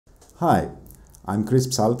Hi, I'm Chris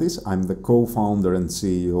Psaltis. I'm the co-founder and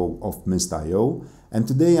CEO of Mist.io, and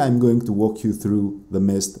today I'm going to walk you through the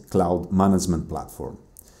Mist Cloud Management Platform.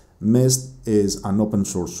 Mist is an open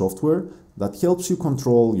source software that helps you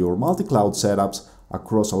control your multi-cloud setups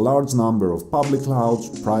across a large number of public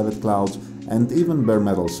clouds, private clouds, and even bare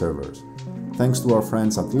metal servers. Thanks to our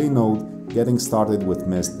friends at Linode, getting started with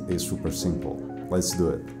Mist is super simple. Let's do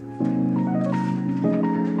it.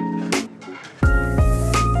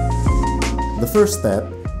 The first step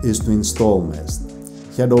is to install Mist.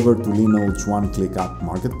 Head over to Linode's one-click app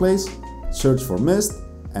marketplace, search for Mist,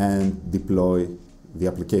 and deploy the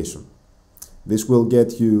application. This will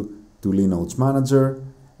get you to Linode's manager,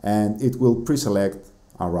 and it will pre-select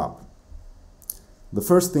our app. The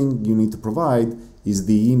first thing you need to provide is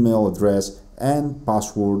the email address and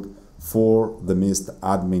password for the Mist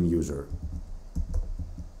admin user.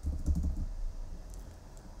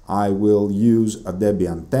 I will use a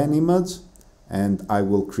Debian 10 image, and I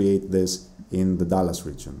will create this in the Dallas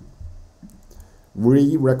region.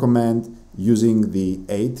 We recommend using the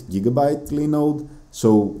 8 GB Linode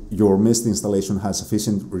so your Mist installation has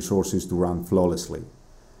sufficient resources to run flawlessly.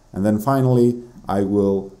 And then finally, I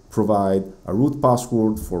will provide a root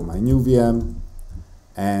password for my new VM,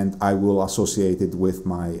 and I will associate it with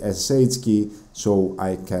my SSH key so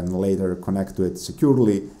I can later connect to it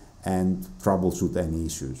securely and troubleshoot any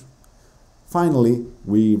issues. Finally,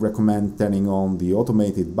 we recommend turning on the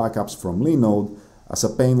automated backups from Linode as a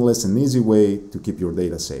painless and easy way to keep your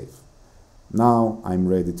data safe. Now I'm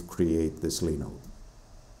ready to create this Linode.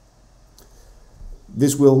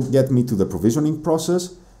 This will get me to the provisioning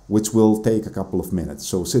process, which will take a couple of minutes,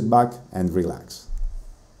 so sit back and relax.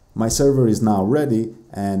 My server is now ready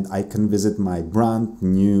and I can visit my brand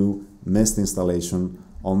new Mist installation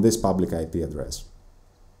on this public IP address.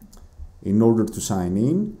 In order to sign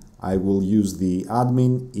in, I will use the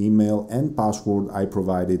admin email and password I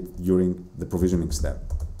provided during the provisioning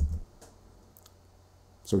step.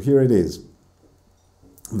 So here it is.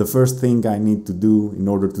 The first thing I need to do in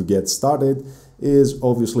order to get started is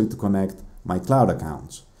obviously to connect my cloud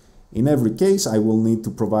accounts. In every case, I will need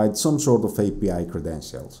to provide some sort of API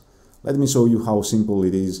credentials. Let me show you how simple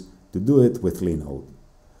it is to do it with Linode.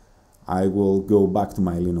 I will go back to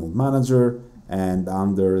my Linode manager, and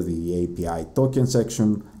under the API token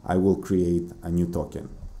section, I will create a new token.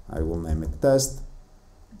 I will name it test,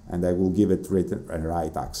 and I will give it read and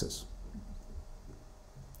write access.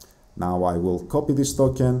 Now I will copy this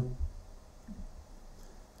token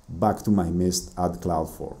back to my Mist add cloud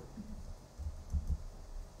form.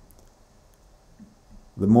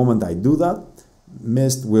 The moment I do that,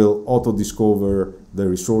 Mist will auto-discover the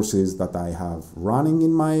resources that I have running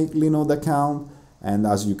in my Linode account, and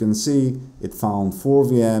as you can see, it found 4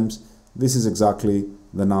 VMs. This is exactly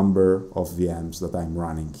the number of VMs that I'm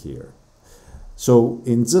running here. So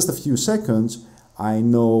in just a few seconds, I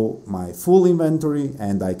know my full inventory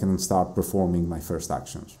and I can start performing my first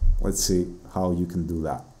actions. Let's see how you can do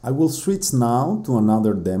that. I will switch now to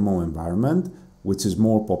another demo environment, which is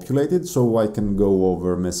more populated, so I can go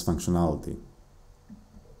over Mist functionality.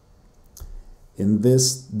 In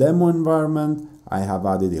this demo environment, I have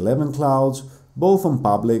added 11 clouds, both on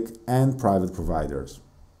public and private providers.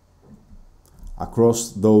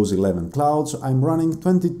 Across those 11 clouds, I'm running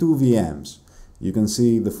 22 VMs. You can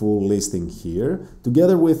see the full listing here,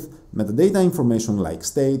 together with metadata information like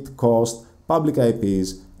state, cost, public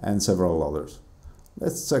IPs, and several others.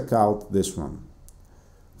 Let's check out this one.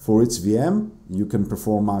 For each VM, you can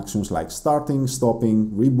perform actions like starting, stopping,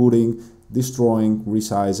 rebooting, destroying,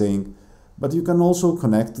 resizing, but you can also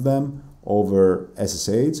connect them over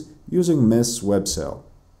SSH using Mist's web shell.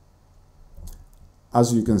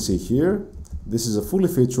 As you can see here, this is a fully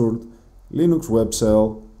featured Linux web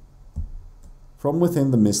shell from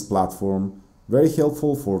within the Mist platform, very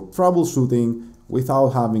helpful for troubleshooting without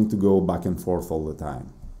having to go back and forth all the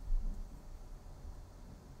time.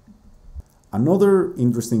 Another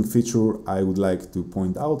interesting feature I would like to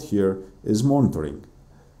point out here is monitoring.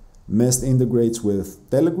 Mist integrates with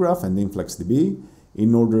Telegraph and InfluxDB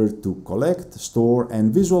in order to collect, store,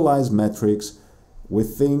 and visualize metrics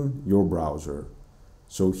within your browser.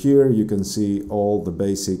 So here you can see all the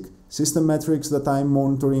basic system metrics that I'm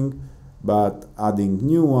monitoring, but adding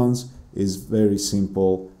new ones is very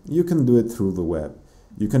simple. You can do it through the web.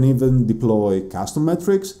 You can even deploy custom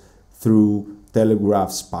metrics through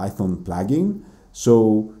Telegraph's Python plugin,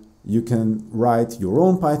 so you can write your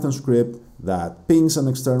own Python script that pings an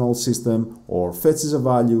external system or fetches a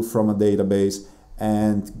value from a database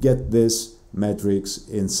and get this metrics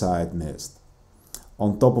inside Mist.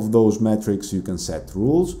 On top of those metrics, you can set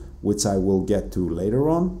rules, which I will get to later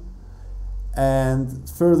on. and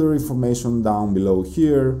further information down below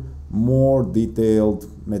here, more detailed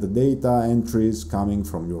metadata entries coming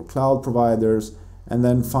from your cloud providers, and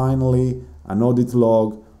then finally an audit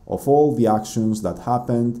log of all the actions that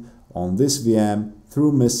happened on this VM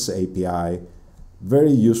through Mist's API.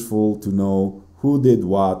 Very useful to know who did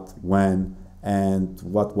what, when, and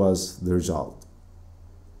what was the result.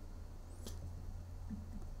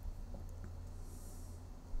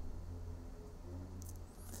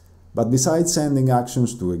 But besides sending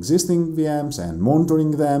actions to existing VMs and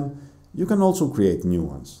monitoring them, you can also create new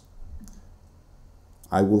ones.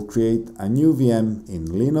 I will create a new VM in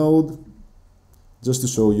Linode just to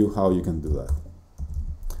show you how you can do that.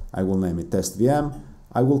 I will name it test VM.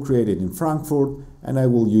 I will create it in Frankfurt, and I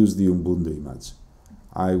will use the Ubuntu image.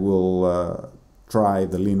 I will try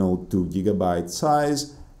the Linode 2 GB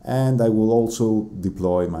size, and I will also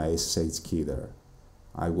deploy my SSH key there.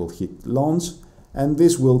 I will hit launch, and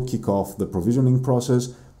this will kick off the provisioning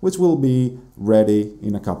process, which will be ready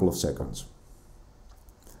in a couple of seconds.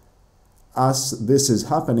 As this is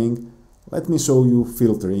happening, let me show you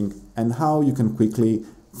filtering and how you can quickly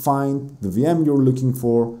find the VM you're looking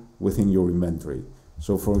for within your inventory.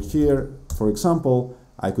 So for here, for example,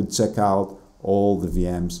 I could check out all the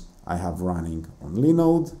VMs I have running on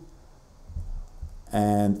Linode,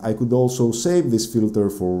 and I could also save this filter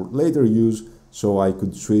for later use, so I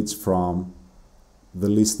could switch from the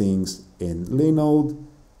listings in Linode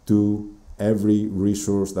to every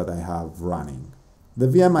resource that I have running. The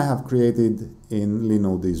VM I have created in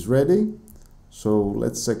Linode is ready, so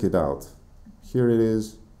let's check it out. Here it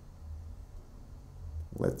is.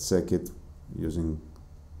 Let's check it using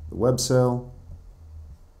the web shell.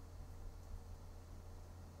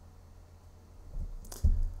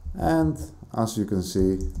 And as you can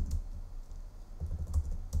see,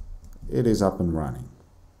 it is up and running.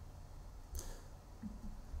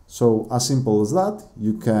 So as simple as that,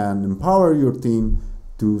 you can empower your team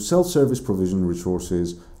to self-service provision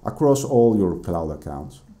resources across all your cloud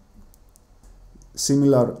accounts.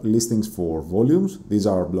 Similar listings for volumes. These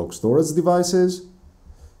are block storage devices.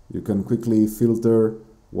 You can quickly filter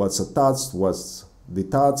what's attached, what's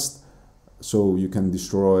detached, so you can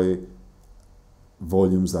destroy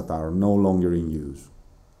volumes that are no longer in use.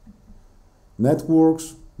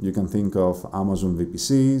 Networks, you can think of Amazon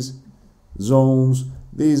VPCs. Zones,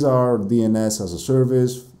 these are DNS as a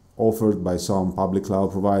service offered by some public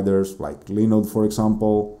cloud providers like Linode, for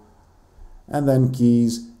example. And then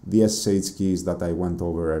keys, the SSH keys that I went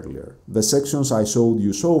over earlier. The sections I showed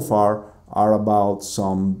you so far are about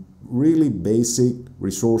some really basic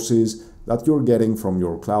resources that you're getting from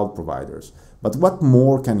your cloud providers. But what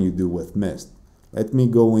more can you do with Mist? Let me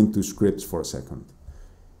go into scripts for a second.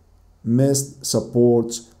 Mist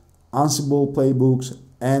supports Ansible playbooks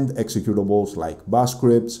and executables like bash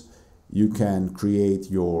scripts. You can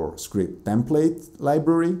create your script template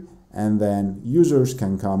library, and then users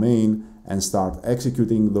can come in and start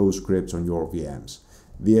executing those scripts on your VMs.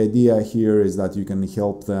 The idea here is that you can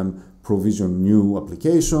help them provision new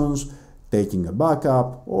applications, taking a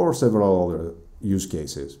backup, or several other use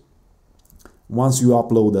cases. Once you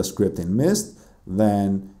upload a script in Mist,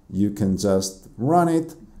 then you can just run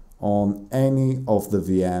it on any of the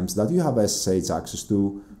VMs that you have SSH access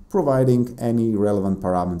to, providing any relevant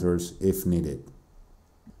parameters if needed.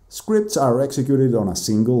 Scripts are executed on a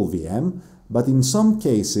single VM, but in some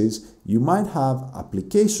cases you might have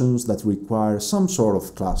applications that require some sort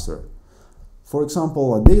of cluster. For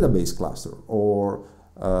example, a database cluster or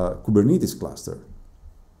a Kubernetes cluster.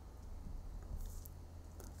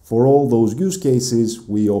 For all those use cases,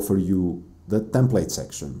 we offer you the template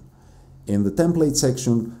section. In the template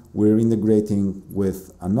section, we're integrating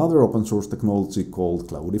with another open source technology called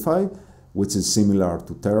Cloudify, which is similar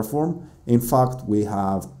to Terraform. In fact, we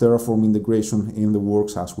have Terraform integration in the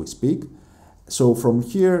works as we speak. So from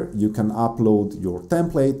here, you can upload your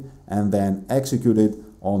template and then execute it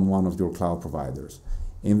on one of your cloud providers.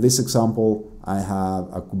 In this example, I have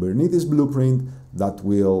a Kubernetes blueprint that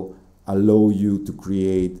will allow you to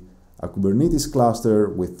create a Kubernetes cluster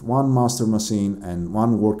with one master machine and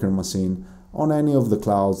one worker machine on any of the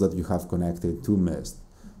clouds that you have connected to Mist.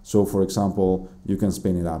 So for example, you can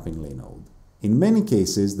spin it up in Linode. In many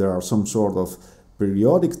cases, there are some sort of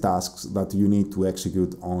periodic tasks that you need to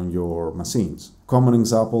execute on your machines. Common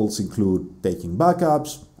examples include taking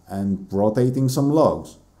backups and rotating some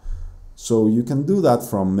logs. So you can do that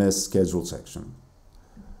from Mist schedule section.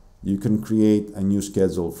 You can create a new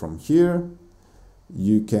schedule from here.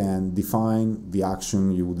 You can define the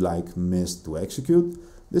action you would like Mist to execute.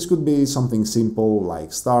 This could be something simple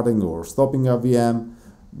like starting or stopping a VM,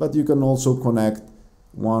 but you can also connect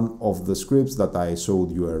one of the scripts that I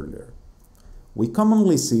showed you earlier. we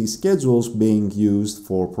commonly see schedules being used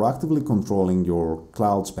for proactively controlling your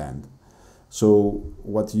cloud spend. So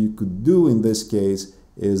what you could do in this case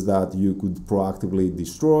is that you could proactively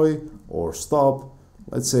destroy or stop,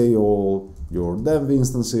 let's say, all your dev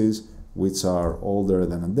instances which are older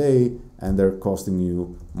than a day and they're costing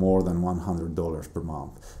you more than $100 per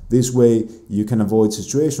month. This way you can avoid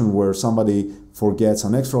situation where somebody forgets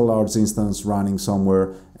an extra large instance running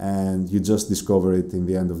somewhere and you just discover it in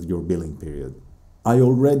the end of your billing period. I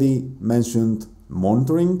already mentioned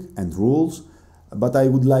monitoring and rules, but I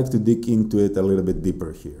would like to dig into it a little bit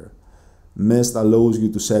deeper here. Mist allows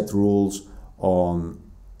you to set rules on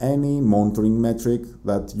any monitoring metric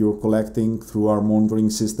that you're collecting through our monitoring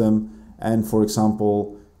system. And for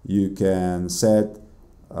example, you can set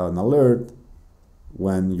an alert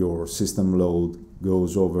when your system load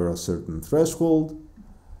goes over a certain threshold.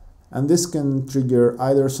 And this can trigger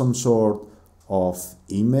either some sort of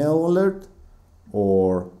email alert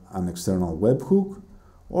or an external webhook,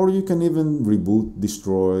 or you can even reboot,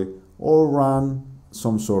 destroy, or run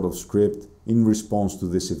some sort of script in response to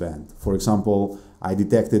this event. For example, I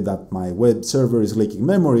detected that my web server is leaking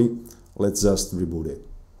memory, let's just reboot it.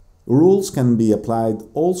 Rules can be applied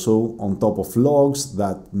also on top of logs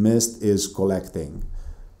that Mist is collecting.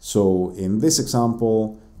 So in this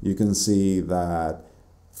example, you can see that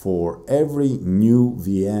for every new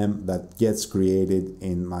VM that gets created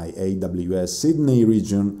in my AWS Sydney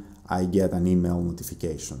region, I get an email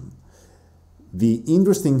notification. The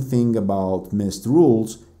interesting thing about Mist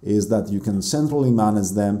rules is that you can centrally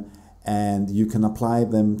manage them and you can apply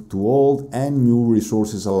them to old and new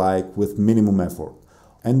resources alike with minimum effort.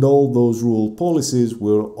 And all those rule policies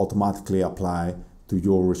will automatically apply to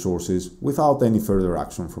your resources without any further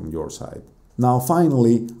action from your side. Now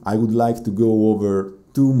finally, I would like to go over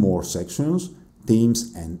two more sections,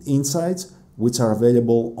 themes and insights, which are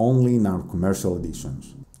available only in our commercial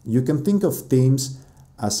editions. You can think of themes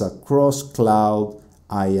as a cross-cloud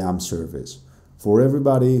IAM service. For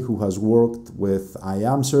everybody who has worked with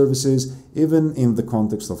IAM services, even in the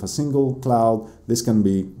context of a single cloud, this can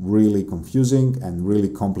be really confusing and really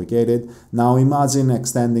complicated. Now imagine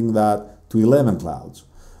extending that to 11 clouds.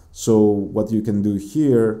 So what you can do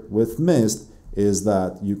here with Mist is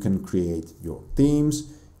that you can create your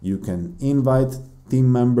teams, you can invite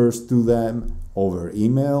team members to them over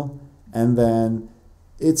email, and then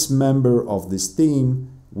each member of this team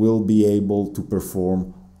will be able to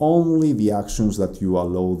perform only the actions that you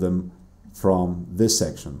allow them from this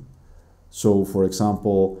section. So for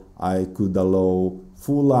example, I could allow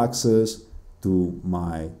full access to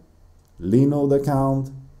my Linode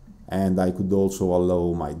account, and I could also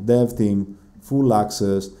allow my dev team full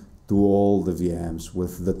access to all the VMs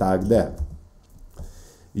with the tag dev.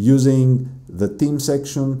 Using the team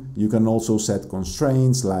section, you can also set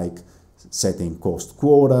constraints like setting cost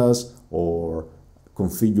quotas or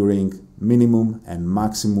configuring minimum and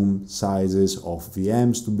maximum sizes of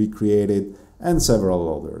VMs to be created, and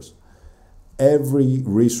several others. Every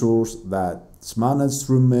resource that's managed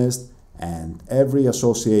through Mist and every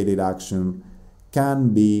associated action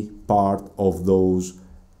can be part of those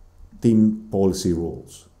team policy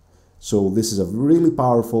rules. So this is a really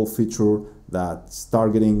powerful feature that's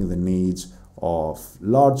targeting the needs of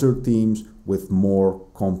larger teams with more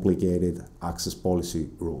complicated access policy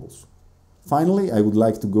rules. Finally, I would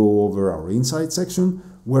like to go over our insight section,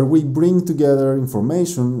 where we bring together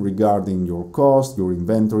information regarding your cost, your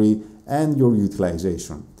inventory, and your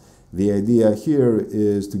utilization. The idea here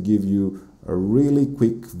is to give you a really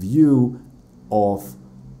quick view of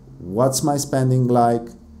what's my spending like,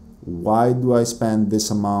 why do I spend this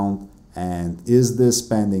amount, and is this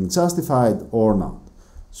spending justified or not.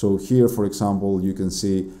 So here, for example, you can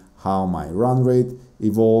see how my run rate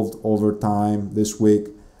evolved over time this week,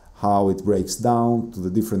 how it breaks down to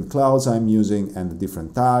the different clouds I'm using and the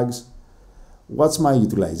different tags. What's my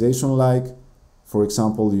utilization like? For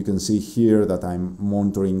example, you can see here that I'm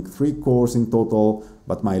monitoring 3 cores in total,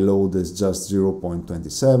 but my load is just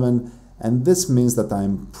 0.27, and this means that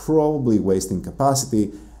I'm probably wasting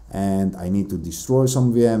capacity and I need to destroy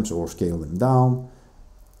some VMs or scale them down.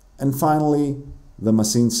 And finally, the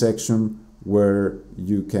machine section, where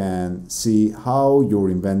you can see how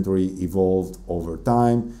your inventory evolved over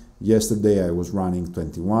time. Yesterday I was running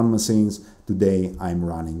 21 machines, today I'm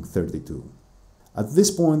running 32. At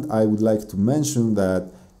this point, I would like to mention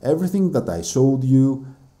that everything that I showed you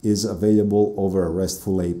is available over a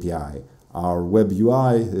RESTful API. Our web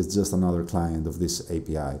UI is just another client of this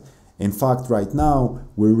API. In fact, right now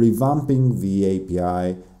we're revamping the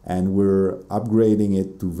API and we're upgrading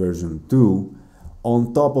it to version 2.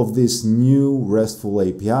 On top of this new RESTful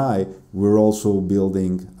API, we're also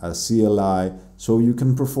building a CLI so you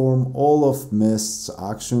can perform all of Mist's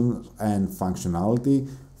actions and functionality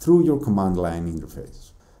through your command line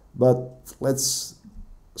interface. But let's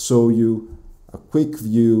show you a quick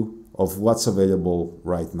view of what's available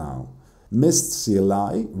right now. Mist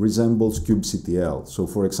CLI resembles kubectl. So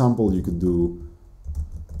for example, you could do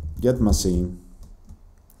get machine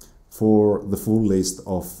for the full list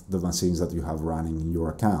of the machines that you have running in your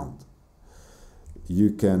account.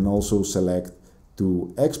 You can also select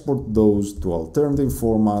to export those to alternative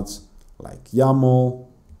formats like YAML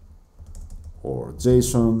or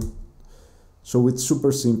JSON. So it's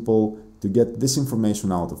super simple to get this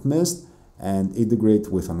information out of Mist and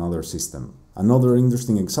integrate with another system. Another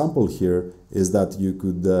interesting example here is that you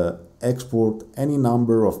could export any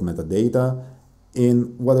number of metadata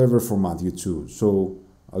in whatever format you choose. So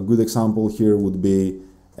a good example here would be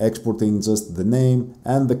exporting just the name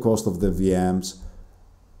and the cost of the VMs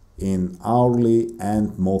in hourly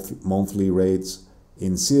and monthly rates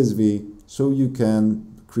in CSV, so you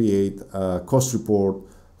can create a cost report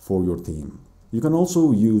for your team. You can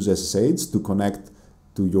also use SSH to connect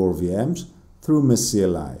to your VMs through Mist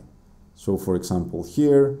CLI. So for example,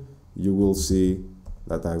 here you will see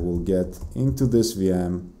that I will get into this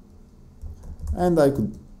VM and I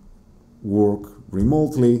could work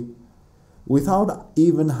remotely without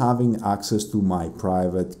even having access to my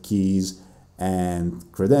private keys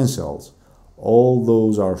and credentials. All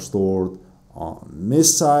those are stored on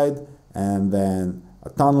Mist side, and then a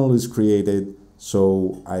tunnel is created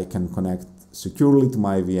so I can connect securely to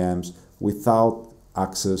my VMs without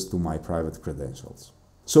access to my private credentials.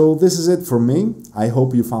 So this is it from me. I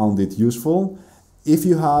hope you found it useful. If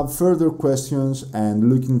you have further questions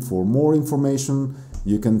and looking for more information,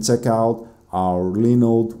 you can check out our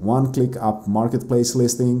Linode one-click app marketplace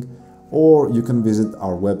listing, or you can visit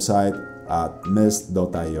our website at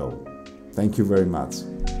mist.io. Thank you very much.